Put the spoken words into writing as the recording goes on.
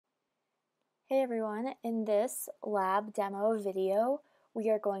Hey everyone, in this lab demo video, we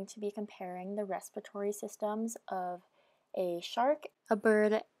are going to be comparing the respiratory systems of a shark, a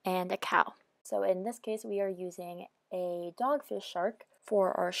bird, and a cow. So in this case, we are using a dogfish shark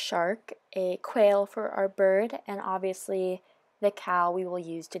for our shark, a quail for our bird, and obviously the cow we will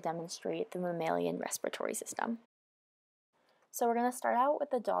use to demonstrate the mammalian respiratory system. So we're going to start out with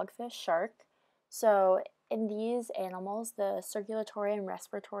the dogfish shark. So in these animals, the circulatory and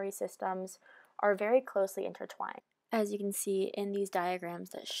respiratory systems are very closely intertwined, as you can see in these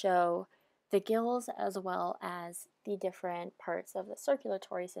diagrams that show the gills as well as the different parts of the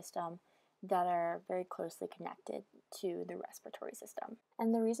circulatory system that are very closely connected to the respiratory system.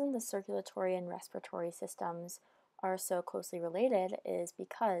 And the reason the circulatory and respiratory systems are so closely related is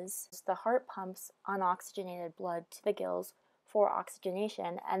because the heart pumps unoxygenated blood to the gills for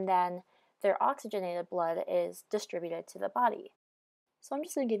oxygenation, and then their oxygenated blood is distributed to the body. So I'm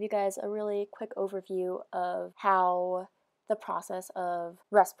just going to give you guys a really quick overview of how the process of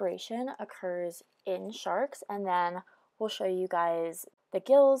respiration occurs in sharks, and then we'll show you guys the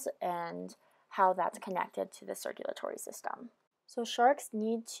gills and how that's connected to the circulatory system. So sharks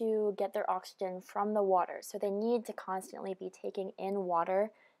need to get their oxygen from the water, so they need to constantly be taking in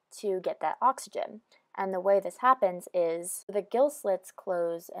water to get that oxygen. And the way this happens is the gill slits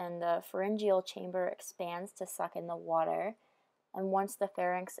close and the pharyngeal chamber expands to suck in the water. And once the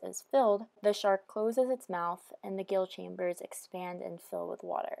pharynx is filled, the shark closes its mouth and the gill chambers expand and fill with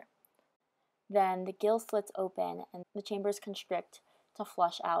water. Then the gill slits open and the chambers constrict to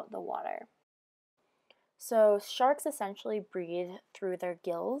flush out the water. So sharks essentially breathe through their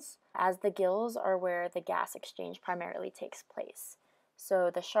gills, as the gills are where the gas exchange primarily takes place.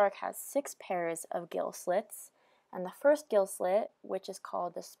 So the shark has 6 pairs of gill slits, and the first gill slit, which is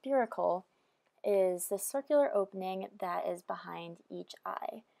called the spiracle, is the circular opening that is behind each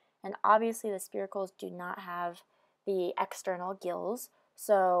eye. And obviously the spiracles do not have the external gills,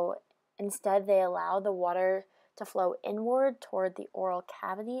 so instead they allow the water to flow inward toward the oral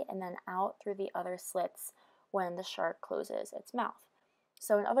cavity and then out through the other slits when the shark closes its mouth.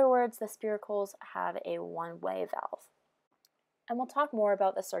 So in other words, the spiracles have a one-way valve. And we'll talk more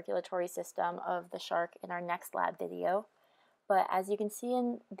about the circulatory system of the shark in our next lab video, but as you can see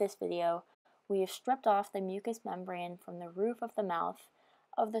in this video, we have stripped off the mucous membrane from the roof of the mouth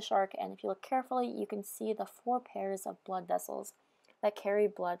of the shark, and if you look carefully, you can see the 4 pairs of blood vessels that carry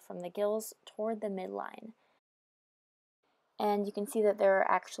blood from the gills toward the midline. And you can see that there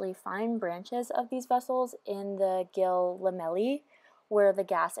are actually fine branches of these vessels in the gill lamellae where the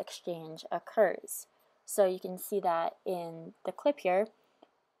gas exchange occurs. So you can see that in the clip here,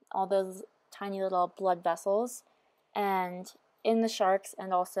 all those tiny little blood vessels, and in the sharks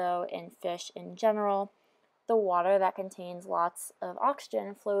and also in fish in general, the water that contains lots of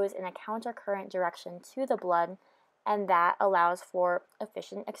oxygen flows in a countercurrent direction to the blood, and that allows for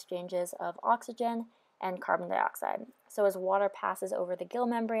efficient exchanges of oxygen and carbon dioxide. So as water passes over the gill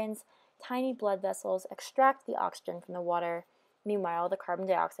membranes, tiny blood vessels extract the oxygen from the water. Meanwhile, the carbon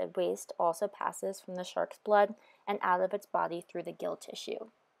dioxide waste also passes from the shark's blood and out of its body through the gill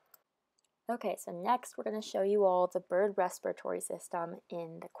tissue. Okay, so next we're going to show you all the bird respiratory system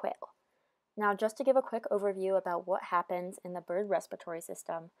in the quail. Now, just to give a quick overview about what happens in the bird respiratory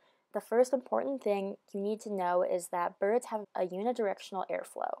system, the first important thing you need to know is that birds have a unidirectional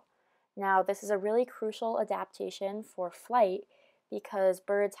airflow. Now, this is a really crucial adaptation for flight because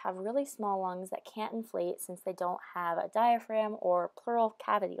birds have really small lungs that can't inflate since they don't have a diaphragm or pleural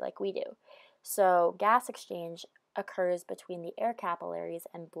cavity like we do. So gas exchange occurs between the air capillaries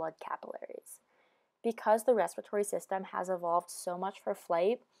and blood capillaries. Because the respiratory system has evolved so much for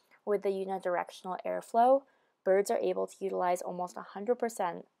flight with the unidirectional airflow, birds are able to utilize almost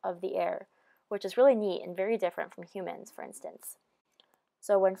 100% of the air, which is really neat and very different from humans, for instance.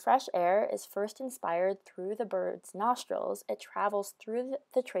 So when fresh air is first inspired through the bird's nostrils, it travels through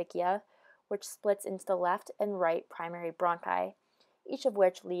the trachea, which splits into the left and right primary bronchi, each of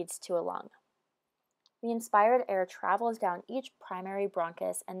which leads to a lung. The inspired air travels down each primary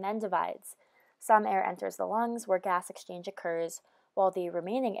bronchus and then divides. Some air enters the lungs where gas exchange occurs, while the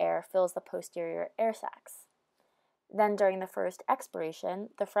remaining air fills the posterior air sacs. Then during the first expiration,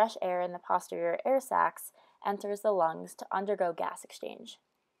 the fresh air in the posterior air sacs enters the lungs to undergo gas exchange.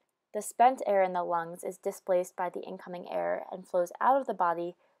 The spent air in the lungs is displaced by the incoming air and flows out of the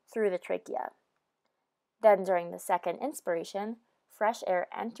body through the trachea. Then during the second inspiration, fresh air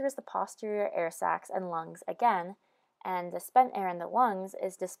enters the posterior air sacs and lungs again, and the spent air in the lungs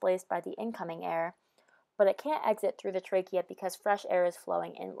is displaced by the incoming air, but it can't exit through the trachea because fresh air is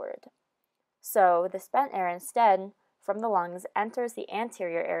flowing inward. So the spent air instead from the lungs enters the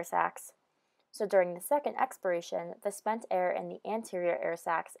anterior air sacs, So during the second expiration, the spent air in the anterior air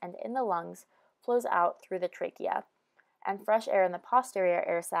sacs and in the lungs flows out through the trachea, and fresh air in the posterior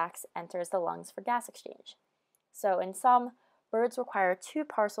air sacs enters the lungs for gas exchange. So in sum, birds require 2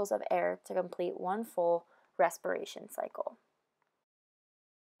 parcels of air to complete one full respiration cycle.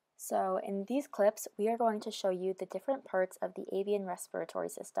 So in these clips, we are going to show you the different parts of the avian respiratory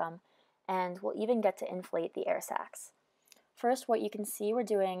system, and we'll even get to inflate the air sacs. First, what you can see we're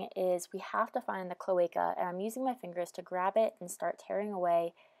doing is we have to find the cloaca, and I'm using my fingers to grab it and start tearing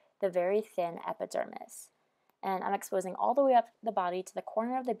away the very thin epidermis. And I'm exposing all the way up the body to the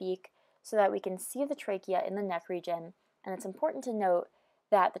corner of the beak so that we can see the trachea in the neck region. And it's important to note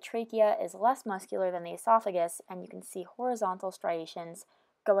that the trachea is less muscular than the esophagus, and you can see horizontal striations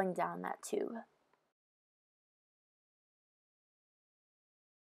going down that tube.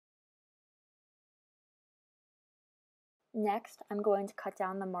 Next, I'm going to cut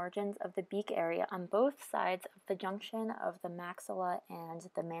down the margins of the beak area on both sides of the junction of the maxilla and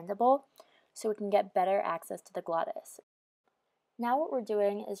the mandible so we can get better access to the glottis. Now what we're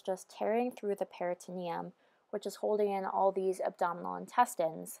doing is just tearing through the peritoneum, which is holding in all these abdominal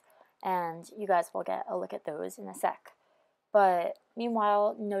intestines, and you guys will get a look at those in a sec. But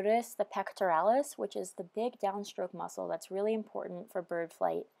meanwhile, notice the pectoralis, which is the big downstroke muscle that's really important for bird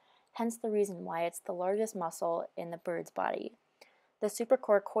flight, hence the reason why it's the largest muscle in the bird's body. The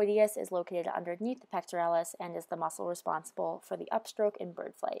supracoracoideus is located underneath the pectoralis and is the muscle responsible for the upstroke in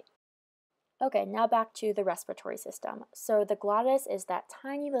bird flight. Okay, now back to the respiratory system. So the glottis is that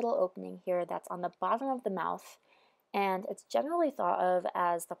tiny little opening here that's on the bottom of the mouth, and it's generally thought of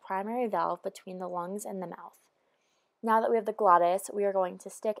as the primary valve between the lungs and the mouth. Now that we have the glottis, we are going to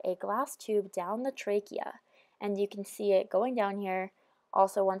stick a glass tube down the trachea, and you can see it going down here.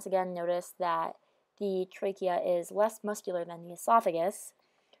 Also, once again, notice that the trachea is less muscular than the esophagus,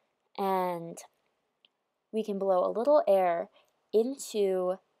 and we can blow a little air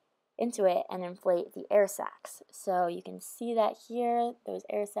into it and inflate the air sacs. So you can see that here, those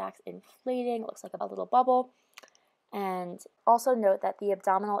air sacs inflating, it looks like a little bubble. And also note that the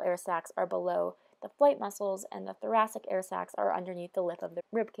abdominal air sacs are below the flight muscles and the thoracic air sacs are underneath the lip of the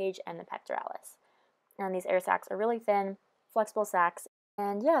rib cage and the pectoralis. And these air sacs are really thin, flexible sacs.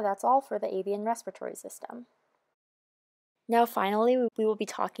 And yeah, that's all for the avian respiratory system. Now finally, we will be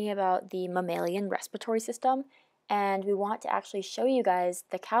talking about the mammalian respiratory system, and we want to actually show you guys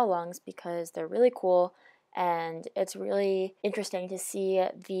the cow lungs because they're really cool and it's really interesting to see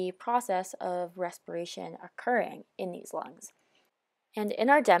the process of respiration occurring in these lungs. And in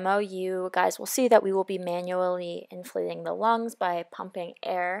our demo, you guys will see that we will be manually inflating the lungs by pumping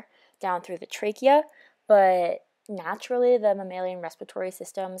air down through the trachea, but naturally the mammalian respiratory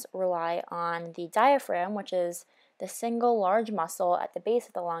systems rely on the diaphragm, which is the single large muscle at the base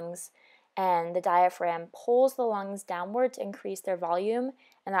of the lungs, and the diaphragm pulls the lungs downward to increase their volume,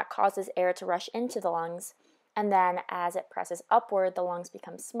 and that causes air to rush into the lungs. And then as it presses upward, the lungs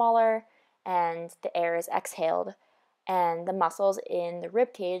become smaller and the air is exhaled. And the muscles in the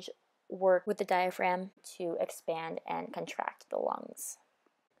rib cage work with the diaphragm to expand and contract the lungs.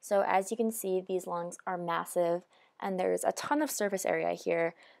 So as you can see, these lungs are massive and there's a ton of surface area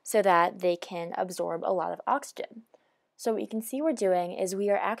here so that they can absorb a lot of oxygen. So what you can see we're doing is we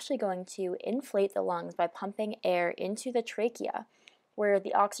are actually going to inflate the lungs by pumping air into the trachea, where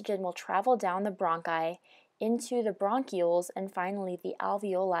the oxygen will travel down the bronchi into the bronchioles and finally the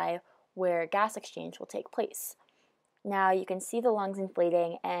alveoli, where gas exchange will take place. Now you can see the lungs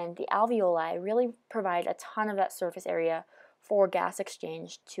inflating, and the alveoli really provide a ton of that surface area for gas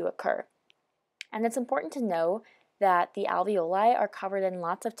exchange to occur. And it's important to know that the alveoli are covered in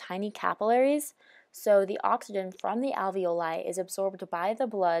lots of tiny capillaries, so the oxygen from the alveoli is absorbed by the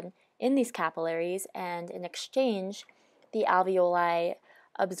blood in these capillaries, and in exchange, the alveoli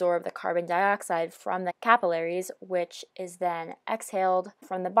absorb the carbon dioxide from the capillaries, which is then exhaled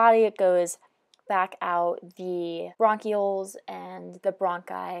from the body. It goes back out the bronchioles and the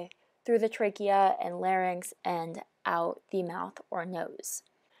bronchi through the trachea and larynx and out the mouth or nose.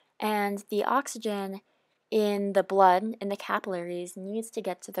 And the oxygen in the blood, in the capillaries, needs to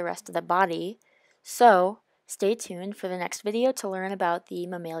get to the rest of the body. So stay tuned for the next video to learn about the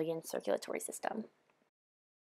mammalian circulatory system.